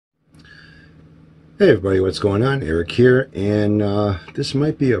Hey everybody, what's going on? Eric here, and this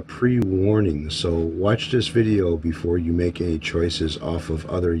might be a pre-warning, so watch this video before you make any choices off of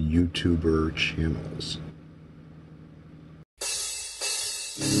other YouTuber channels.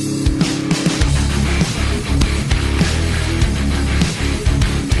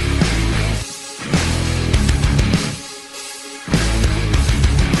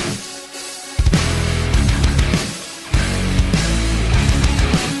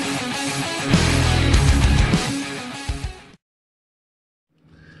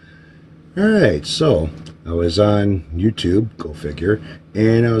 Alright, so I was on YouTube, go figure,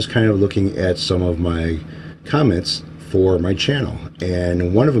 and I was kind of looking at some of my comments for my channel,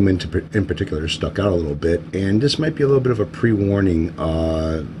 and one of them in particular stuck out a little bit, and this might be a little bit of a pre-warning,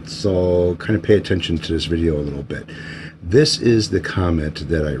 so kind of pay attention to this video a little bit. This is the comment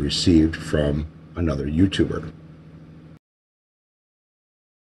that I received from another YouTuber.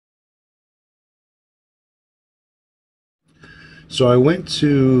 So I went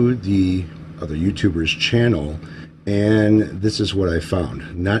to the other YouTuber's channel, and this is what I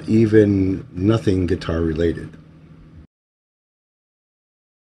found. Nothing guitar related.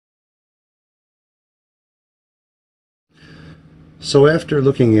 So after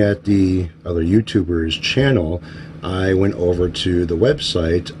looking at the other YouTuber's channel, I went over to the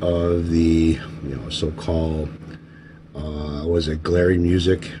website of the, so-called, was it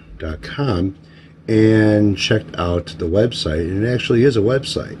GlaryMusic.com, and checked out the website, and it actually is a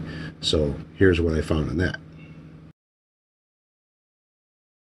website. So here's what I found on that.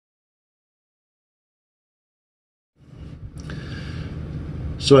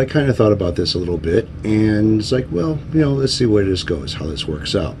 So I kind of thought about this a little bit, and it's like, well, let's see where this goes, how this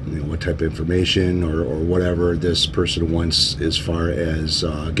works out, what type of information or whatever this person wants as far as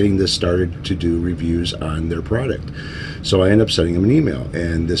getting this started to do reviews on their product. So I ended up sending them an email,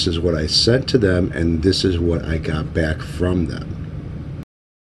 and this is what I sent to them, and this is what I got back from them.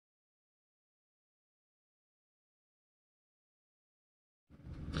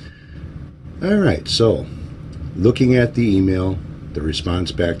 All right, so looking at the email, the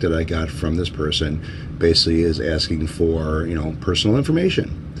response back that I got from this person basically is asking for, personal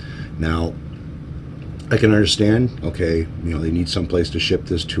information. Now, I can understand, okay, they need someplace to ship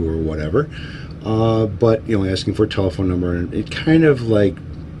this to or whatever, but, asking for a telephone number, and it kind of like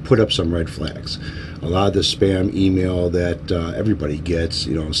put up some red flags. A lot of the spam email that everybody gets,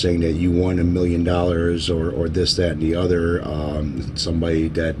 saying that you won $1 million or this, that, and the other. Somebody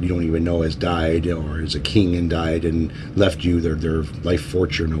that you don't even know has died or is a king and died and left you their life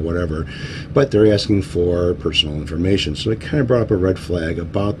fortune or whatever. But they're asking for personal information. So it kind of brought up a red flag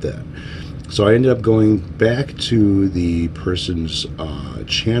about that. So I ended up going back to the person's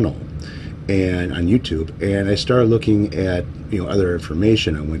channel and on YouTube, and I started looking at other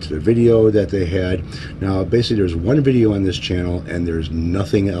information. I went to the video that they had. Now basically there's one video on this channel, and there's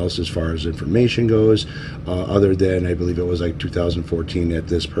nothing else as far as information goes, other than I believe it was like 2014 that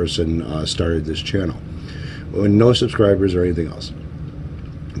this person started this channel. No subscribers or anything else.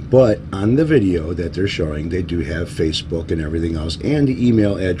 But on the video that they're showing, they do have Facebook and everything else, and the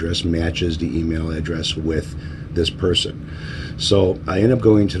email address matches the email address with this person. So I end up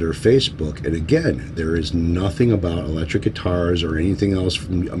going to their Facebook, and again, there is nothing about electric guitars or anything else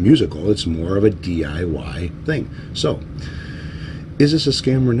from a musical. It's more of a DIY thing. So, is this a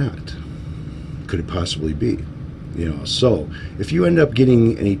scam or not? Could it possibly be? So if you end up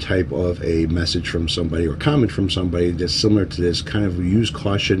getting any type of a message from somebody or comment from somebody that's similar to this, kind of use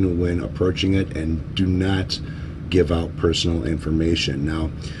caution when approaching it, and do not give out personal information.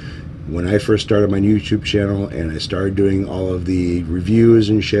 Now, when I first started my YouTube channel and I started doing all of the reviews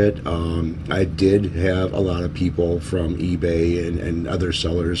and shit, I did have a lot of people from eBay and other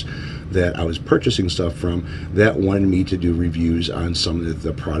sellers that I was purchasing stuff from that wanted me to do reviews on some of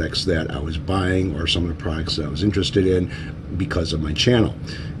the products that I was buying or some of the products that I was interested in because of my channel.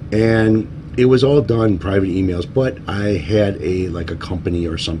 And it was all done private emails, but I had a company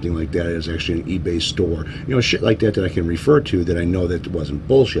or something like that. It was actually an eBay store, shit like that I can refer to, that I know that it wasn't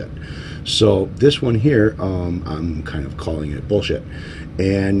bullshit. So this one here, I'm kind of calling it bullshit.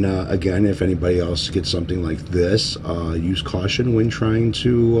 And again, if anybody else gets something like this, use caution when trying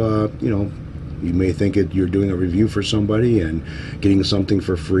to, you may think you're doing a review for somebody and getting something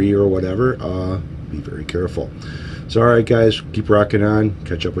for free or whatever. Be very careful. So, all right, guys, keep rocking on.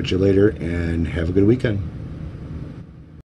 Catch up with you later, and have a good weekend.